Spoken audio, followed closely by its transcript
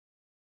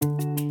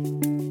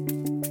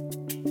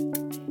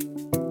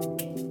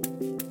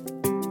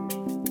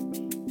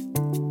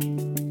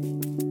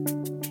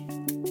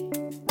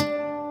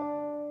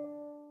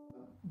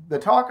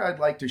talk I'd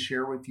like to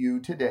share with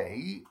you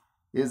today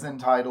is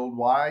entitled,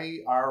 Why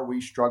Are We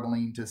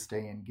Struggling to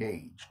Stay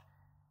Engaged?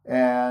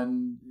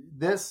 And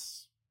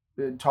this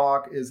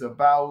talk is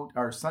about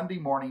our Sunday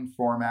morning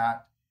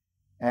format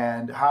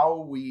and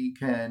how we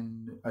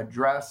can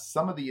address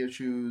some of the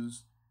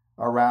issues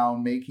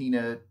around making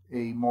it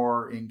a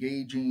more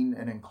engaging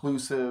and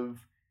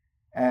inclusive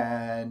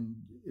and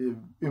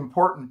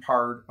important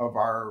part of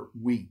our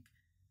week.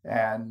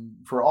 And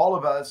for all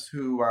of us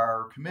who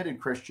are committed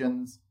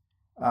Christians,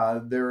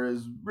 there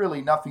is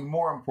really nothing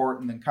more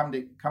important than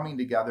coming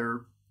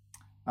together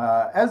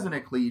as an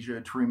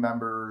ecclesia to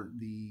remember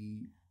the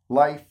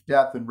life,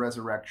 death, and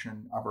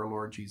resurrection of our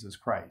Lord Jesus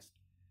Christ.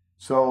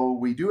 So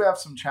we do have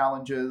some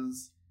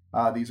challenges.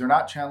 These are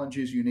not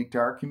challenges unique to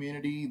our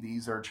community.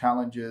 These are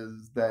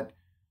challenges that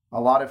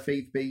a lot of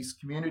faith-based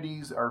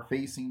communities are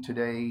facing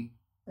today.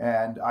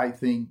 And I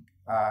think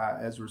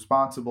as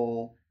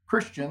responsible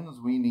Christians,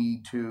 we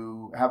need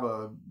to have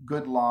a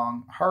good,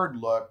 long, hard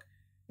look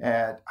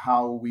at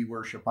how we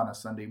worship on a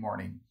Sunday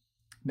morning.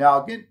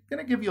 Now, I'm going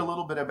to give you a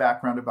little bit of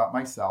background about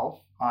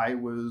myself. I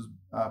was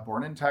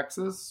born in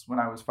Texas when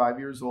I was 5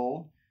 years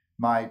old.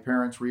 My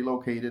parents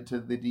relocated to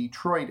the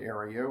Detroit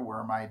area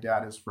where my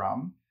dad is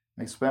from.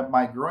 I spent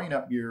my growing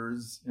up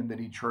years in the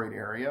Detroit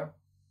area.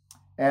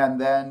 And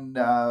then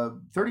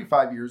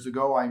 35 years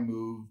ago, I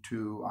moved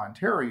to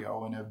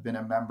Ontario and have been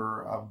a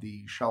member of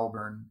the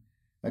Shelburne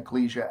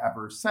Ecclesia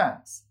ever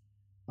since.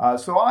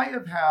 So I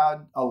have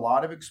had a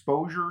lot of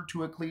exposure to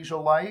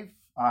ecclesial life.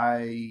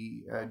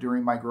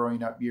 During my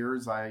growing up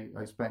years, I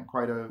spent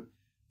quite a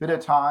bit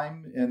of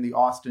time in the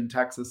Austin,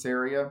 Texas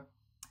area.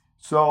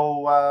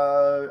 So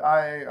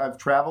I've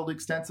traveled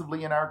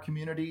extensively in our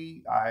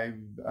community. I've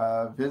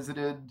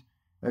visited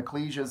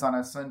ecclesias on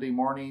a Sunday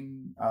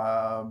morning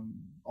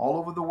all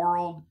over the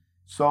world.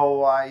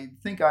 So I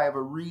think I have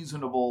a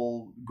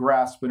reasonable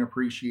grasp and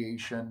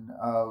appreciation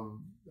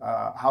of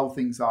how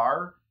things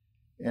are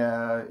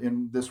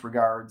in this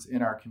regards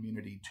in our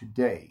community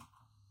today.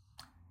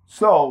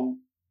 So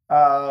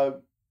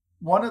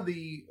one of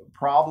the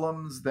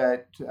problems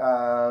that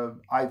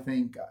I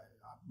think,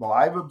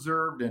 I've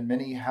observed and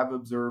many have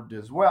observed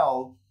as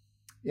well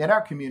in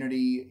our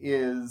community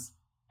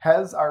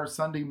has our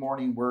Sunday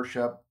morning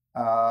worship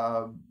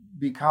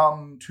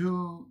become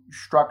too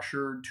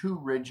structured, too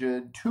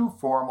rigid, too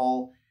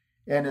formal,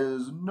 and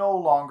is no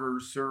longer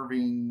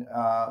serving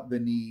the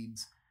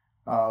needs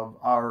of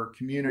our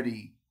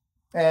community.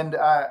 And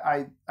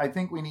I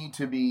think we need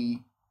to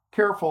be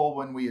careful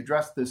when we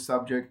address this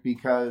subject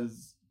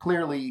because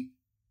clearly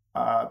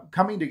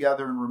coming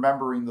together and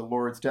remembering the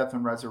Lord's death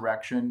and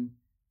resurrection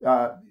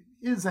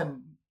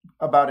isn't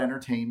about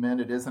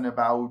entertainment. It isn't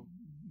about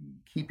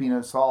keeping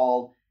us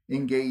all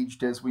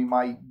engaged as we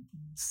might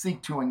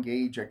seek to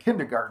engage a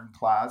kindergarten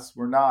class.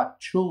 We're not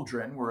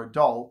children, we're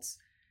adults.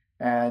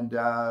 And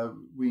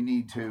we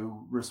need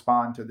to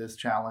respond to this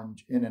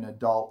challenge in an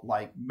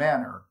adult-like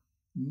manner.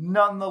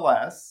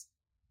 Nonetheless,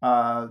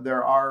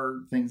 there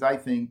are things I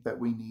think that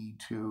we need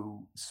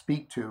to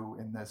speak to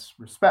in this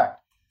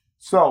respect.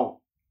 So,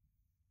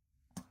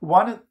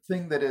 one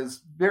thing that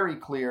is very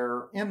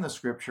clear in the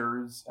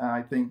scriptures, and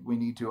I think we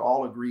need to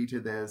all agree to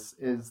this,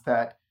 is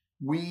that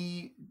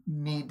we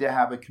need to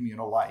have a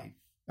communal life.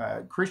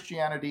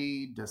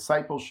 Christianity,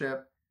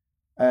 discipleship,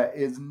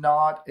 is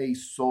not a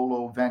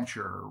solo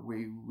venture.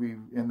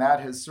 And that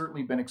has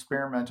certainly been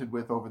experimented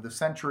with over the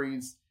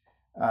centuries.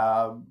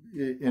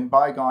 In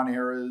bygone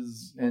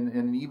eras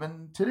and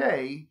even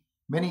today,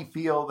 many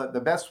feel that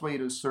the best way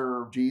to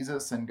serve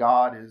Jesus and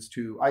God is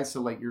to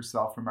isolate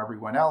yourself from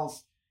everyone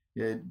else.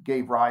 It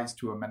gave rise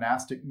to a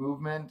monastic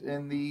movement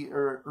in the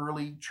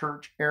early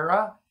church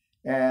era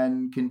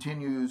and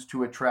continues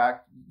to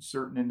attract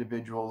certain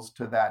individuals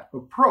to that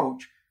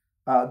approach.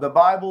 The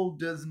Bible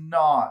does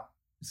not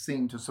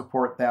seem to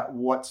support that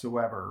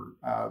whatsoever.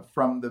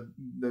 From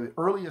the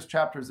earliest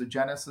chapters of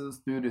Genesis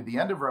through to the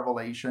end of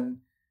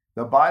Revelation,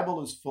 the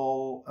Bible is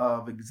full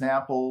of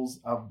examples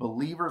of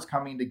believers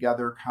coming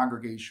together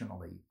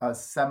congregationally,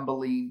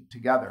 assembling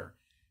together.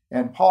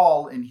 And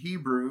Paul in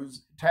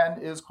Hebrews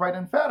 10 is quite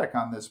emphatic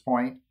on this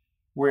point,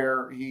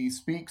 where he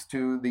speaks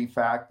to the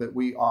fact that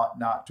we ought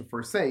not to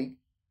forsake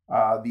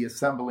the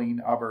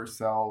assembling of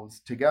ourselves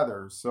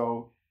together.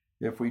 So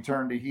if we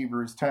turn to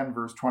Hebrews 10,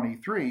 verse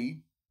 23,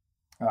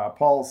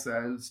 Paul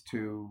says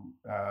to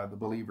the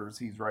believers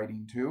he's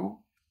writing to,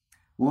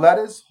 "Let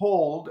us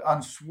hold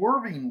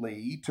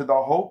unswervingly to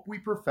the hope we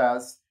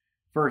profess,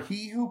 for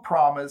he who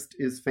promised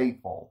is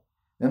faithful.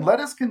 And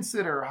let us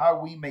consider how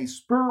we may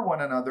spur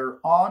one another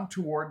on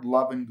toward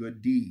love and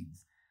good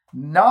deeds,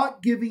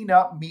 not giving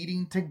up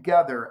meeting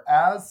together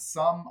as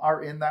some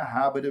are in the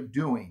habit of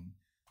doing,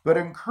 but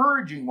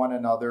encouraging one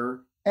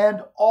another,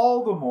 and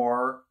all the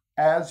more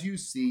as you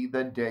see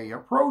the day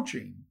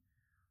approaching."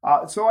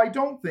 So I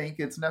don't think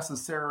it's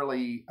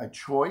necessarily a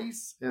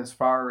choice as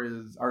far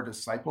as our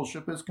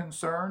discipleship is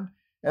concerned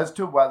as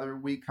to whether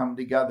we come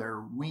together.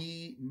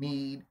 We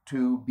need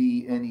to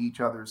be in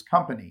each other's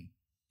company.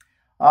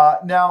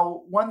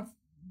 Now, one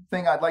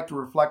thing I'd like to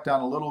reflect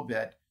on a little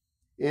bit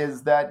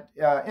is that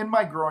in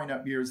my growing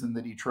up years in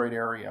the Detroit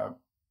area,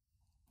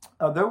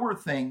 there were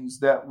things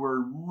that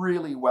were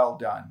really well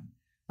done.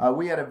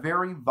 We had a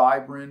very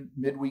vibrant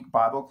midweek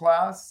Bible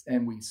class,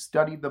 and we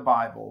studied the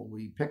Bible.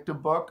 We picked a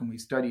book and we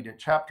studied it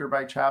chapter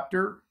by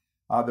chapter.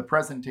 The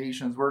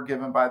presentations were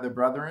given by the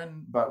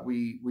brethren, but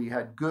we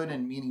had good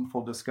and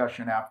meaningful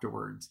discussion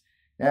afterwards.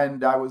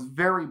 And I was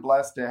very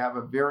blessed to have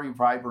a very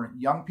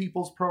vibrant young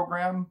people's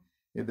program.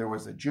 There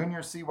was a junior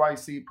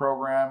CYC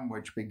program,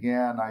 which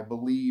began, I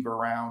believe,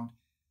 around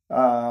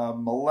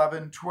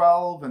 11,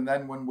 12. And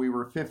then when we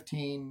were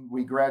 15,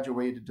 we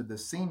graduated to the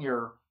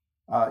senior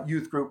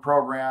youth group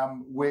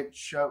program,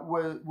 which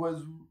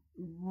was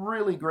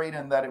really great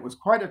in that it was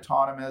quite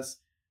autonomous.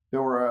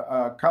 There were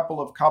a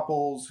couple of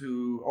couples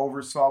who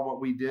oversaw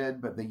what we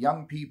did, but the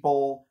young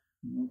people,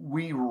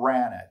 we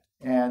ran it.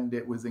 And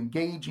it was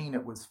engaging,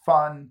 it was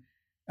fun.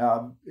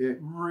 It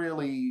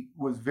really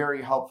was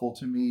very helpful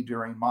to me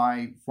during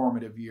my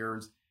formative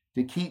years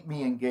to keep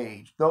me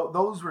engaged.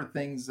 Those were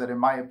things that, in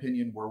my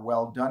opinion, were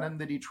well done in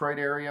the Detroit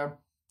area.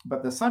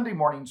 But the Sunday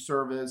morning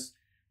service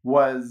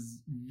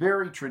was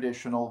very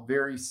traditional,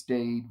 very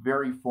staid,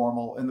 very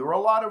formal, and there were a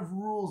lot of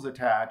rules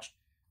attached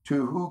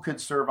to who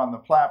could serve on the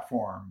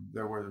platform.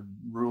 There were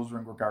rules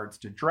in regards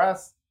to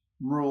dress,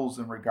 rules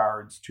in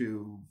regards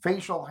to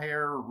facial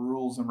hair,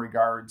 rules in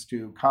regards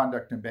to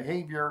conduct and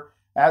behavior,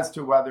 as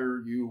to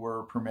whether you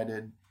were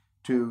permitted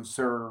to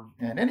serve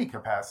in any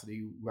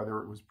capacity, whether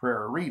it was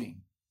prayer or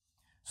reading.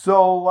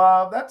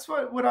 So that's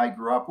what I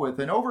grew up with.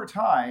 And over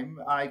time,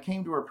 I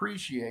came to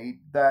appreciate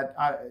that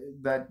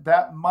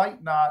that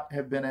might not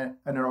have been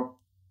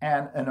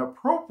an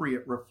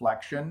appropriate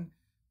reflection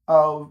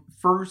of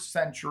first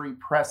century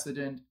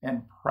precedent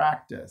and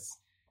practice.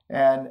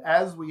 And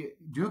as we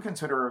do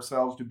consider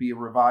ourselves to be a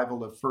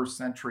revival of first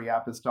century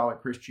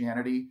apostolic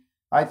Christianity,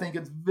 I think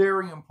it's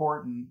very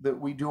important that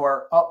we do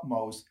our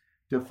utmost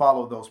to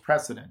follow those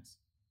precedents.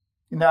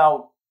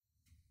 Now,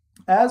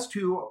 as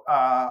to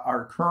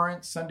our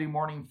current Sunday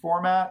morning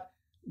format,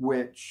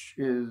 which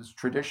is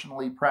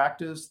traditionally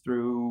practiced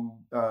through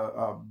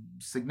a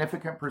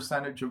significant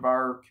percentage of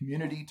our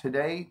community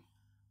today,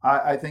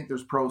 I think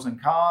there's pros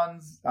and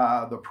cons.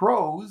 The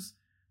pros,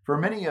 for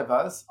many of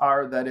us,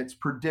 are that it's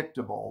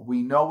predictable.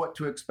 We know what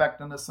to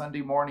expect on the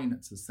Sunday morning.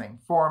 It's the same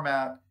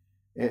format.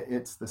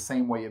 It's the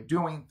same way of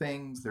doing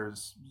things.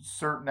 There's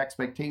certain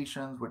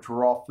expectations which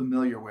we're all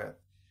familiar with.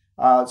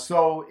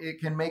 So it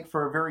can make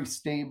for a very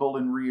stable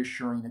and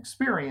reassuring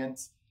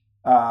experience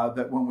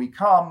that when we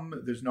come,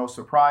 there's no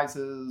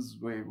surprises.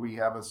 We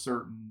have a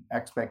certain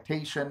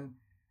expectation,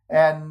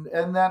 and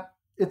that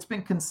it's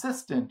been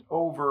consistent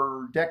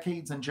over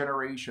decades and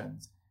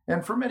generations.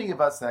 And for many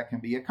of us, that can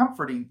be a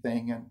comforting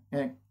thing.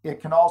 And it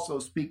can also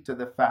speak to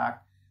the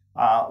fact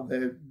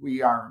that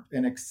we aren't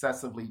an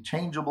excessively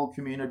changeable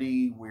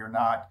community. We're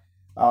not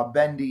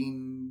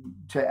bending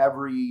to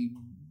every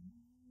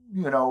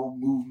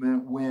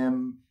movement,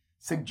 whim,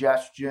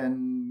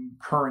 suggestion,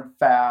 current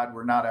fad.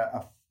 We're not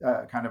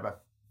a kind of a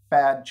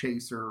fad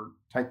chaser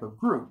type of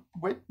group,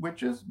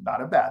 which is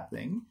not a bad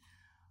thing.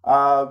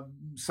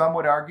 Some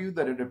would argue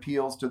that it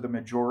appeals to the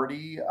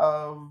majority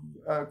of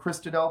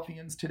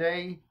Christadelphians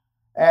today.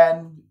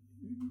 And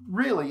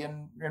really,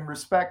 in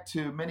respect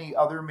to many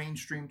other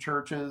mainstream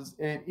churches,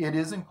 it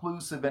is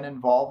inclusive and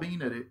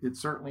involving. It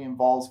certainly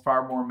involves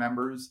far more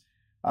members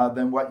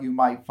than what you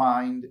might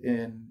find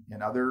in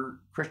other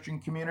Christian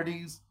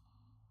communities.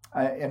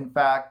 In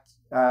fact,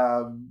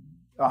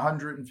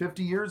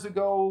 150 years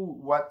ago,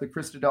 what the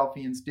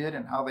Christadelphians did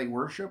and how they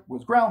worship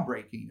was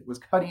groundbreaking. It was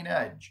cutting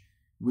edge.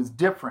 It was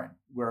different.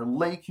 We're a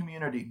lay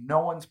community. No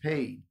one's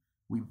paid.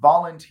 We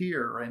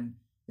volunteer, and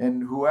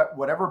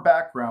whatever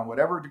background,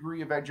 whatever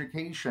degree of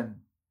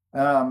education,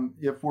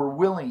 if we're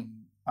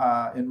willing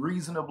and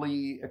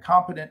reasonably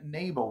competent and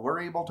able, we're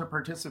able to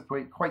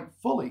participate quite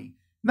fully.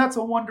 And that's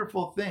a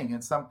wonderful thing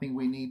and something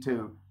we need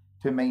to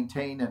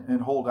maintain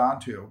and hold on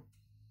to.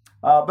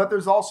 But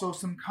there's also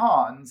some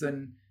cons,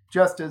 and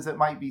just as it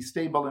might be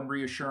stable and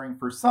reassuring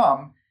for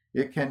some,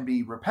 it can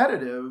be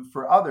repetitive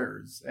for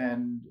others,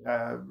 and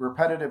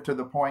repetitive to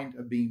the point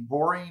of being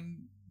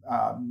boring,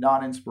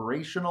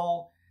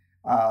 non-inspirational.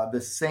 The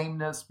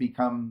sameness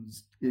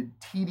becomes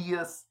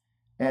tedious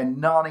and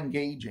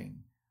non-engaging.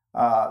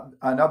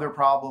 Another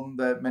problem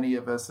that many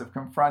of us have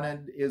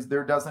confronted is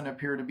there doesn't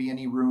appear to be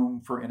any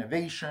room for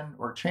innovation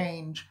or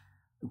change,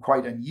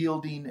 quite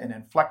unyielding and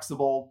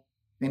inflexible.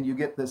 And you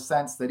get this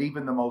sense that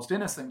even the most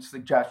innocent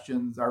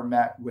suggestions are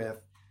met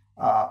with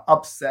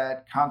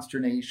upset,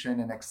 consternation,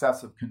 and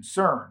excessive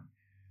concern.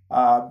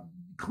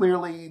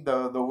 Clearly,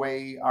 the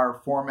way our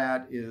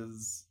format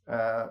is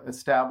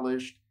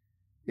established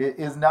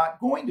is not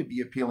going to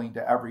be appealing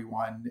to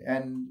everyone.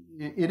 And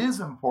it is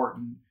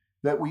important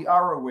that we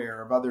are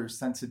aware of others'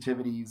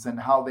 sensitivities and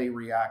how they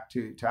react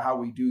to how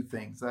we do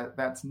things.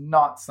 That's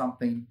not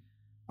something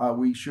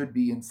we should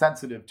be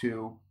insensitive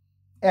to.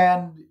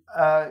 And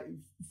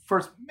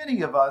for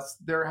many of us,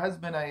 there has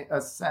been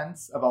a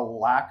sense of a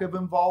lack of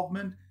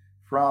involvement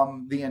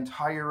from the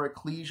entire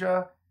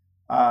ecclesia.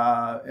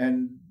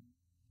 And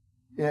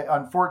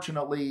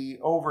unfortunately,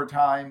 over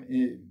time,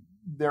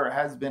 there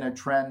has been a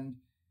trend,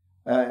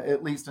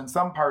 at least in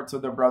some parts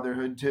of the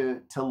Brotherhood,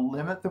 to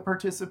limit the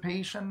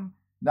participation,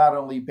 not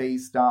only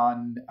based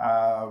on,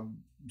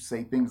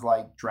 say, things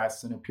like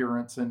dress and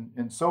appearance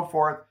and so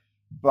forth,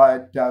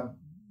 but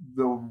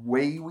the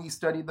way we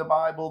study the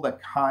Bible, the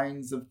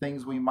kinds of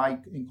things we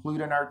might include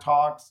in our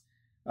talks.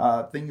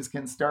 Things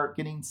can start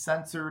getting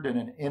censored in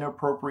an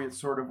inappropriate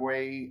sort of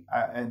way,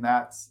 and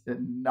that's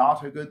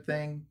not a good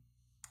thing.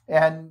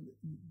 And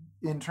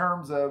in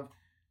terms of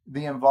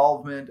the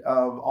involvement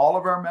of all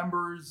of our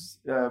members,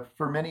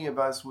 for many of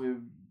us,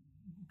 we've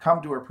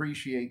come to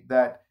appreciate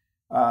that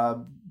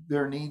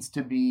there needs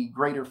to be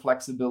greater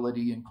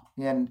flexibility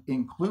and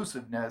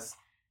inclusiveness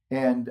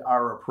in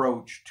our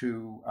approach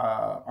to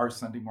our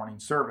Sunday morning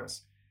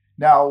service.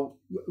 Now,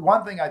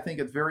 one thing I think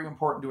it's very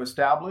important to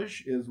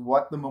establish is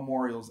what the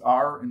memorials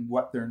are and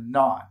what they're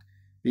not.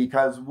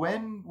 Because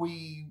when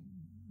we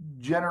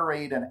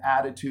generate an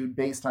attitude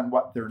based on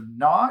what they're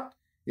not,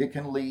 it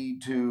can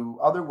lead to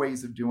other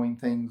ways of doing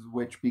things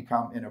which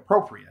become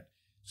inappropriate.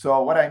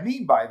 So what I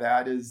mean by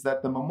that is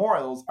that the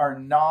memorials are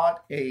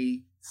not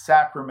a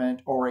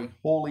sacrament or a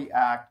holy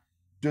act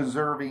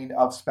deserving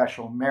of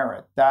special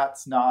merit.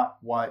 That's not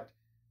what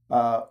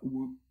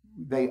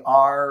they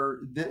are.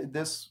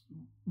 This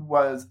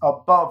was,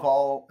 above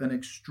all, an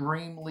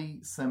extremely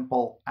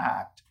simple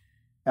act.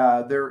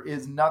 There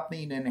is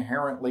nothing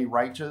inherently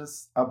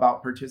righteous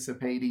about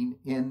participating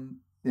in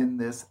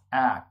this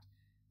act.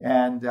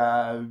 And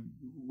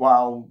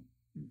while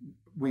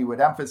I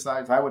would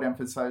emphasize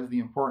the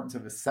importance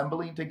of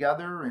assembling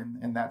together,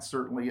 and that's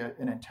certainly an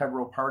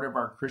integral part of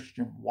our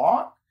Christian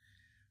walk,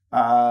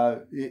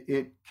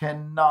 it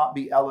cannot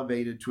be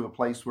elevated to a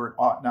place where it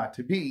ought not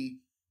to be.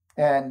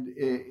 And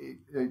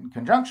in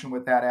conjunction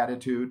with that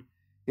attitude,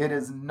 it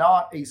is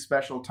not a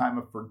special time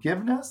of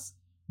forgiveness,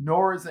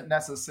 nor is it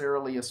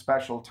necessarily a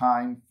special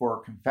time for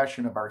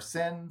confession of our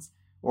sins,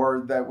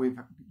 or that we've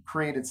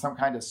created some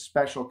kind of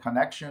special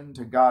connection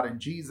to God and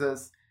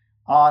Jesus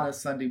on a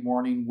Sunday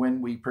morning when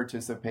we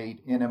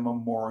participate in a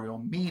memorial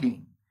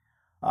meeting.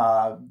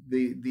 Our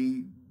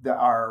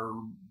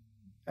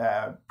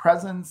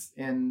presence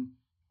in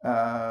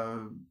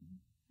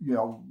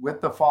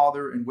with the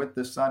Father and with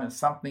the Son is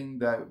something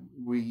that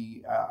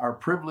we are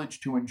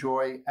privileged to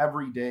enjoy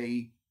every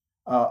day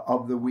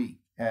of the week.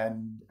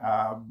 And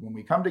when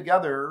we come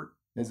together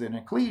as an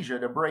ecclesia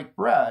to break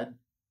bread,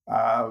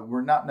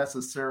 we're not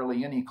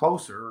necessarily any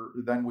closer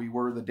than we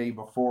were the day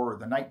before or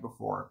the night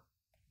before.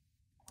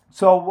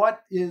 So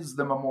what is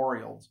the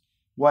memorials?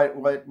 What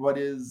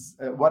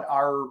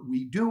are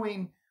we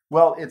doing?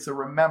 Well, it's a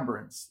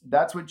remembrance.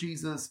 That's what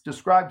Jesus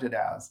described it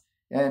as.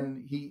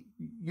 And he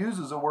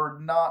uses a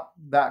word not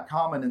that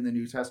common in the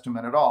New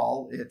Testament at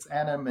all. It's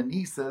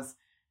anamnesis,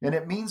 and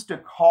it means to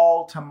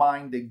call to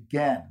mind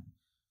again.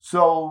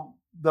 So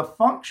the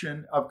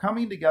function of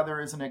coming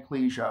together as an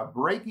ecclesia,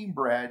 breaking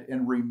bread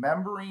and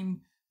remembering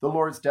the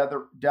Lord's death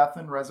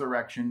and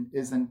resurrection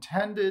is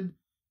intended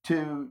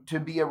to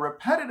be a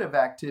repetitive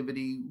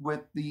activity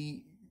with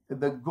the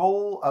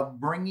goal of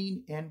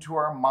bringing into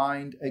our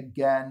mind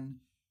again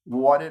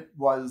what it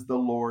was the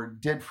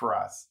Lord did for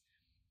us.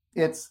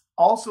 It's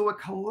also a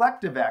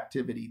collective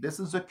activity. This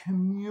is a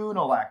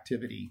communal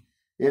activity.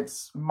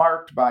 It's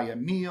marked by a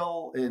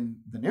meal. In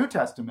the New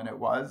Testament it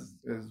was,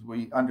 as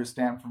we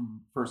understand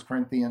from 1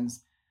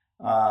 Corinthians,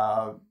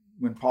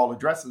 when Paul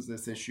addresses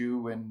this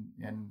issue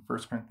in 1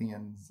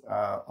 Corinthians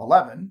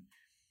 11.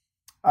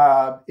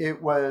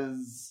 It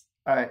was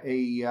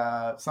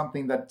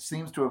something that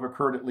seems to have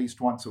occurred at least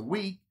once a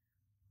week.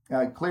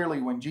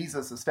 Clearly, when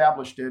Jesus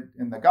established it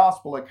in the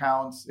gospel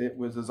accounts, it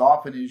was as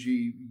often as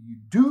you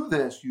do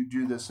this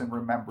in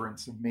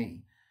remembrance of me.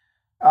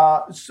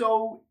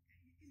 So,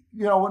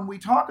 when we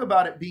talk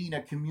about it being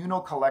a communal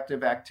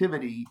collective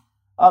activity,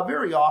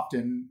 very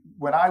often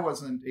when I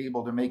wasn't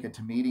able to make it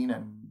to meeting,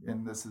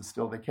 and this is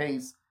still the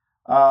case,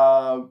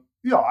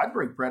 I'd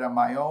break bread on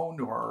my own,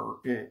 or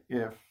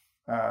if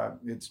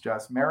it's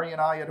just Mary and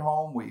I at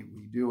home, we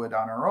do it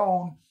on our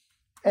own.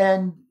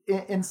 And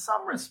in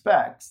some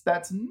respects,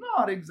 that's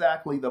not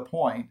exactly the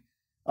point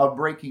of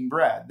breaking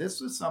bread. This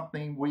is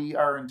something we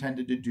are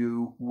intended to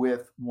do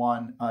with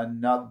one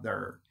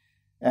another.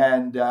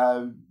 And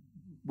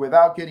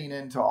without getting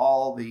into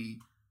all the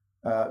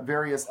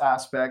various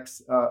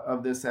aspects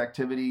of this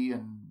activity,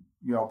 and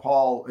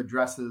Paul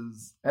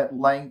addresses at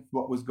length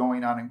what was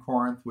going on in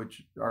Corinth,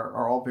 which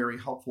are all very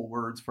helpful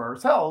words for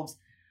ourselves.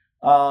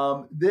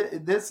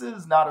 This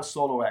is not a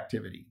solo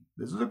activity.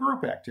 This is a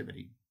group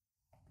activity.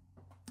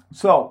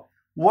 So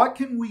what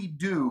can we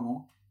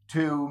do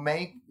to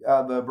make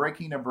the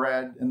breaking of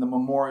bread and the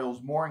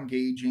memorials more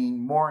engaging,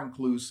 more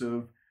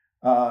inclusive?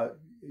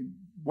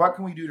 What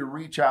can we do to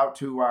reach out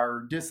to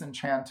our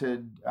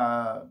disenchanted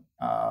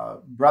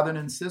brethren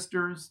and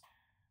sisters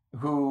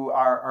who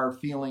are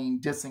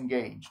feeling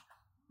disengaged?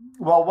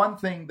 Well, one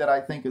thing that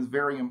I think is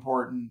very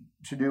important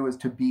to do is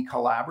to be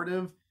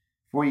collaborative. If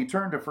we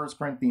turn to 1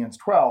 Corinthians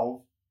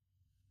 12,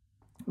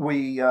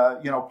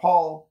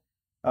 Paul,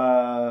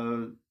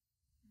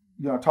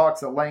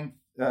 talks at length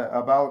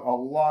about a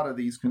lot of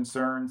these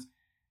concerns.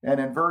 And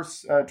in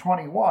verse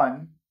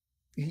 21,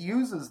 he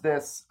uses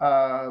this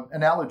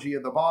analogy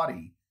of the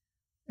body.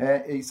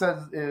 He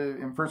says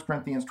in 1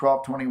 Corinthians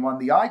 12:21,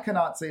 the eye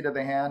cannot say to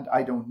the hand,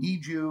 I don't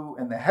need you,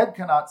 and the head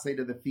cannot say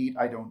to the feet,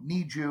 I don't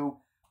need you.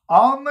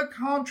 On the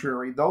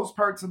contrary, those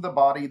parts of the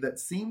body that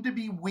seem to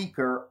be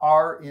weaker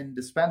are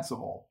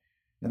indispensable,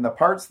 and the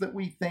parts that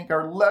we think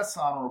are less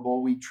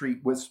honorable we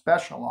treat with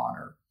special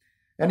honor.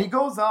 And he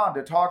goes on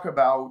to talk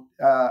about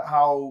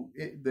how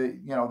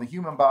the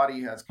human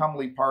body has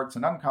comely parts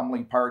and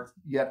uncomely parts,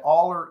 yet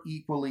all are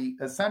equally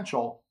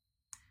essential.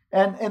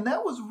 And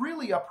that was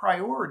really a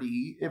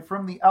priority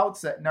from the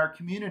outset in our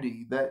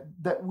community,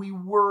 that we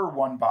were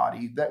one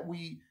body, that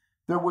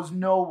there was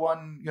no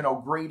one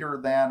greater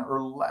than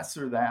or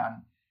lesser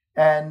than.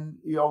 And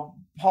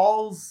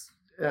Paul's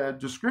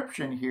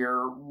description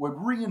here would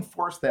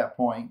reinforce that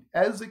point.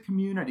 As a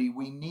community,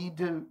 we need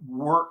to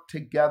work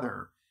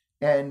together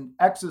and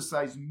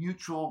exercise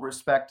mutual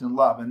respect and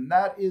love. And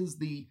that is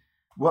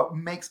what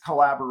makes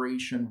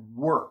collaboration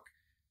work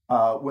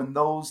when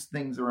those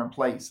things are in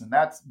place. And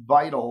that's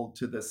vital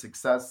to the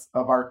success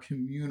of our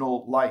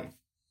communal life.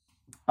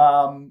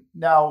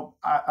 Now,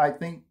 I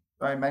think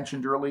I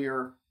mentioned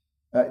earlier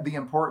the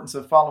importance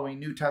of following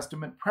New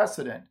Testament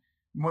precedent.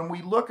 When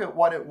we look at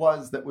what it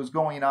was that was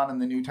going on in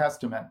the New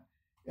Testament,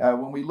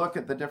 when we look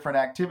at the different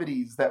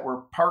activities that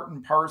were part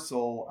and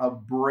parcel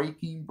of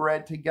breaking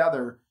bread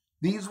together,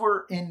 these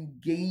were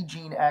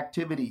engaging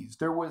activities.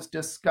 There was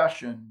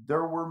discussion,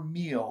 there were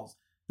meals,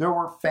 there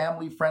were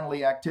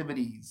family-friendly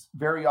activities.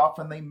 Very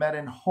often they met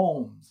in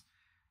homes.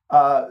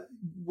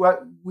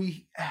 What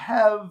we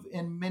have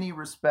in many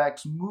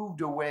respects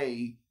moved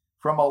away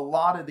from a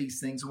lot of these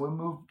things. We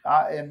moved,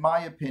 in my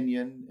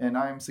opinion, and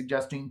I'm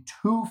suggesting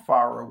too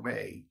far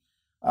away.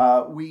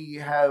 We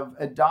have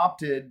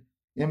adopted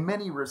in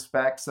many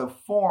respects a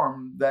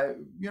form that,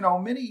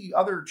 many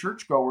other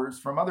churchgoers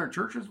from other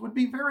churches would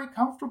be very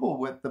comfortable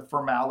with, the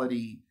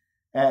formality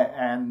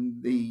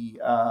and the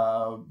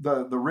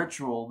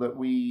ritual that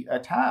we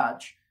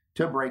attach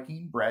to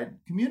breaking bread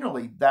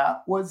communally.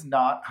 That was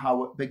not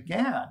how it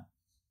began.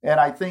 And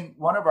I think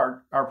one of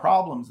our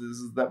problems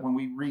is that when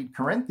we read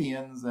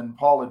Corinthians and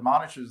Paul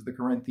admonishes the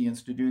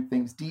Corinthians to do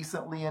things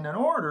decently and in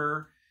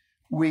order,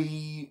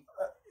 we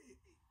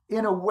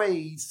in a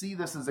way see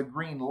this as a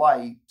green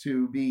light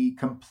to be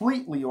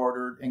completely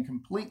ordered and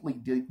completely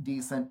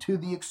decent, to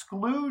the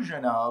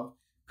exclusion of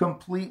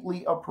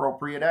completely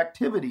appropriate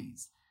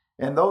activities.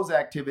 And those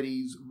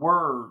activities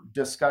were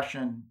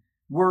discussion,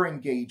 were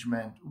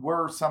engagement,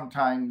 were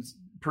sometimes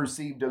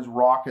perceived as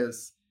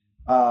raucous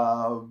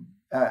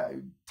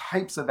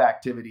types of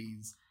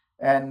activities.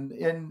 And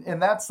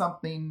that's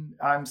something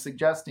I'm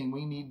suggesting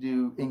we need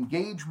to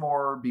engage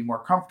more, be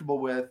more comfortable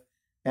with,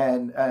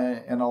 and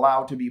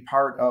allow to be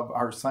part of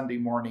our Sunday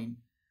morning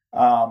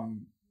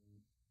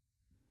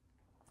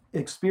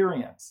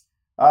experience.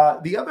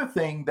 The other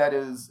thing that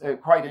is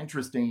quite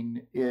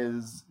interesting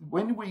is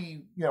when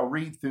we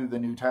read through the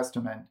New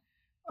Testament,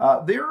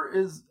 there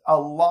is a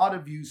lot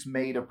of use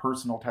made of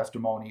personal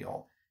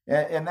testimonial.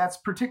 And that's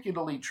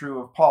particularly true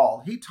of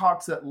Paul. He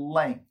talks at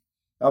length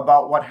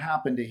about what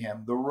happened to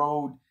him, the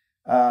road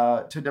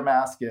to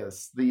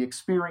Damascus, the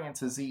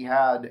experiences he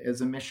had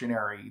as a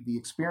missionary, the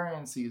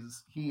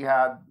experiences he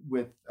had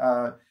with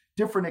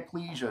different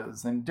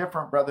ecclesias and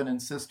different brethren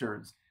and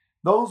sisters.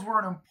 Those were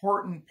an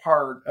important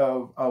part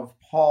of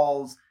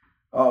Paul's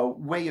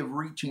way of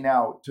reaching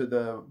out to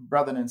the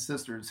brethren and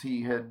sisters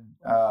he had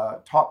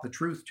taught the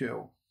truth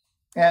to.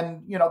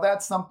 And,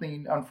 that's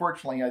something,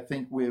 unfortunately, I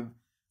think we've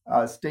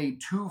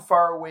stayed too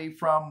far away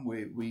from.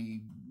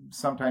 We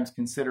sometimes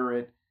consider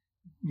it,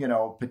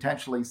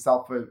 potentially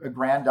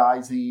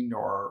self-aggrandizing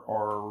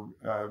or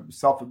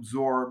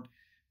self-absorbed.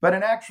 But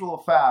in actual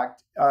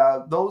fact,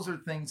 those are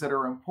things that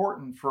are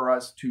important for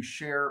us to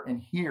share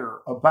and hear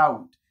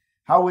about.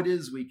 How it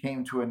is we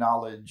came to a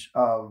knowledge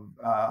of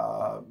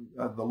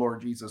the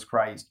Lord Jesus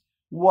Christ.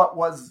 What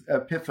was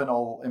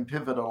epiphanal and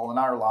pivotal in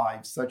our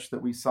lives such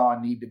that we saw a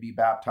need to be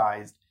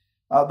baptized.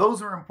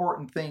 Those are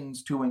important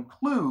things to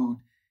include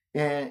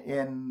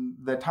in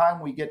the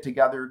time we get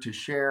together to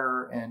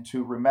share and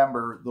to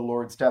remember the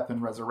Lord's death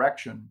and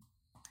resurrection.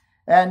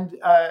 And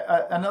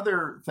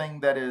another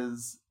thing that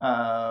is,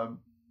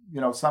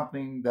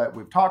 something that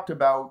we've talked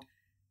about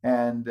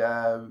and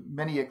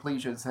many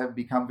ecclesias have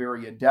become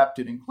very adept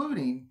at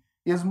including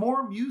is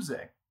more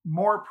music,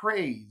 more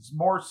praise,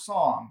 more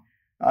song.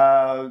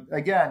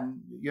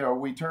 Again,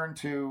 we turn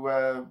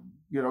to,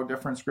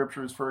 different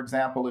scriptures, for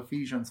example,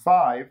 Ephesians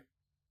 5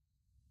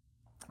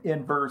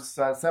 in verse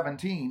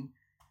 17.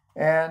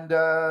 And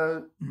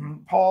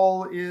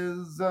Paul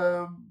is,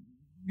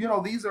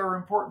 these are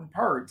important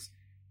parts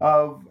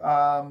of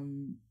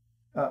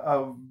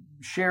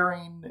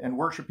sharing and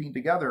worshiping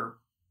together.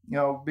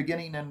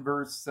 Beginning in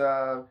verse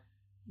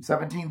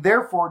 17,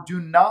 therefore do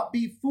not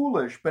be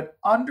foolish, but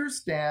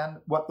understand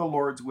what the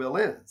Lord's will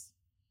is.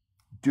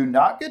 Do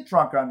not get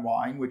drunk on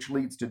wine, which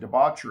leads to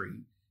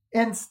debauchery.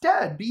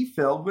 Instead, be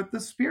filled with the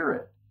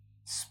Spirit,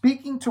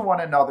 speaking to one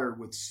another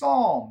with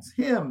psalms,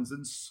 hymns,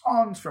 and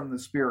songs from the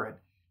Spirit.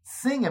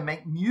 Sing and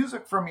make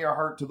music from your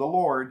heart to the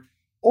Lord,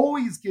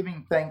 always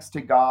giving thanks to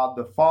God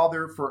the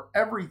Father for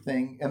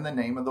everything in the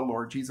name of the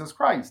Lord Jesus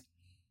Christ.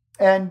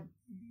 And,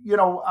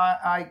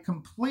 I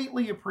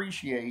completely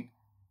appreciate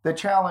the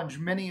challenge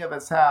many of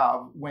us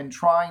have when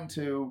trying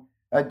to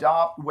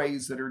adopt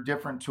ways that are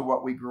different to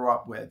what we grew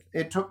up with.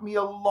 It took me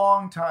a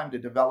long time to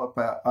develop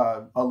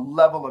a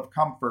level of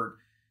comfort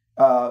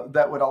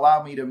that would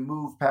allow me to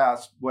move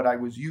past what I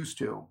was used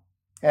to.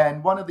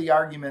 And one of the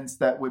arguments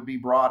that would be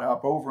brought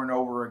up over and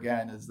over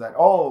again is that,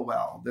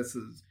 this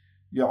is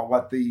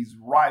what these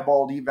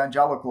ribald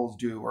evangelicals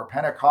do, or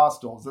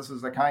Pentecostals. This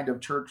is the kind of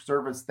church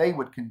service they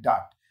would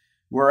conduct,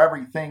 where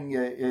everything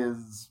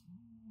is,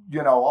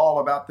 all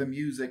about the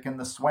music and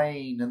the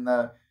swaying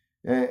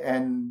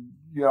and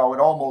it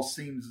almost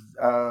seems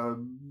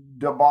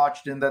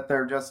debauched in that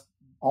they're just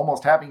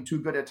almost having too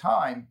good a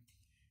time.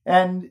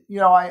 And,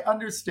 I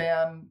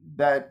understand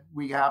that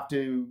we have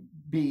to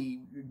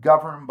be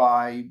governed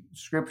by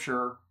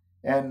Scripture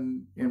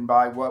and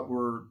by what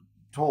we're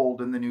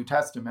told in the New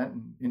Testament,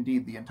 and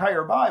indeed the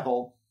entire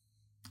Bible.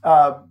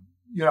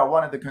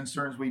 One of the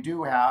concerns we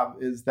do have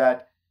is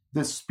that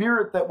the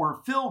Spirit that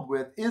we're filled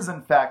with is,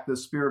 in fact, the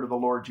Spirit of the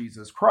Lord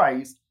Jesus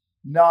Christ,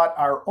 not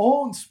our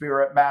own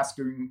spirit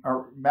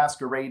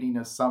masquerading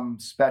as some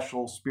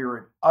special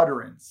spirit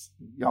utterance.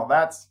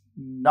 That's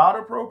not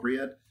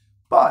appropriate,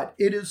 but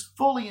it is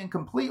fully and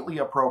completely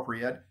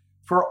appropriate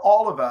for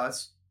all of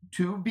us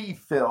to be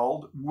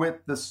filled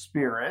with the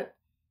Spirit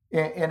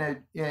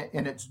in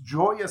its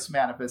joyous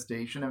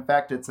manifestation. In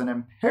fact, it's an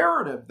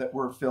imperative that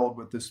we're filled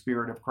with the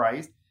Spirit of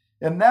Christ,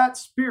 and that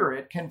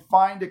Spirit can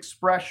find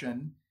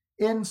expression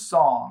in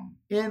song,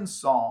 in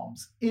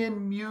psalms,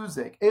 in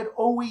music. It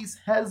always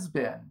has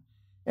been.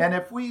 And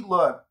if we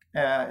look,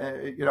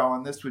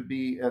 and this would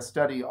be a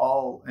study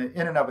all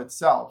in and of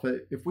itself,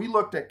 if we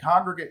looked at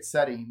congregate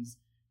settings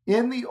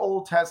in the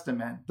Old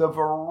Testament, the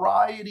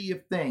variety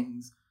of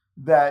things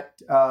that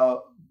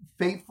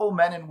faithful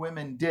men and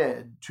women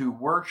did to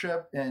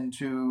worship and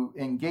to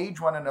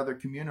engage one another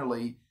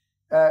communally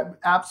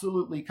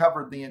absolutely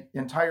covered the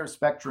entire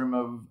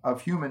spectrum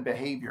of human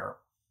behavior.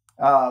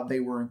 They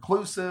were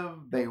inclusive.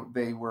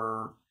 They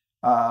were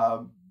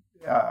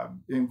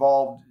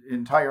involved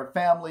entire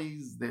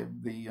families,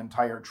 the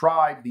entire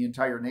tribe, the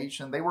entire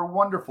nation. They were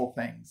wonderful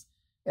things.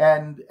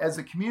 And as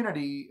a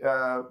community,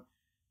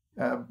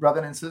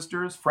 brothers and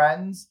sisters,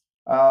 friends,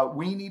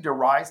 we need to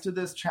rise to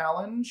this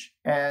challenge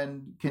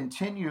and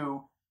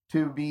continue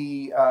to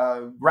be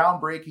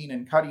groundbreaking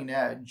and cutting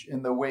edge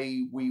in the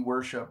way we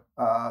worship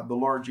the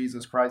Lord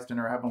Jesus Christ and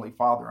our Heavenly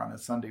Father on a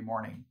Sunday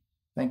morning.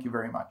 Thank you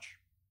very much.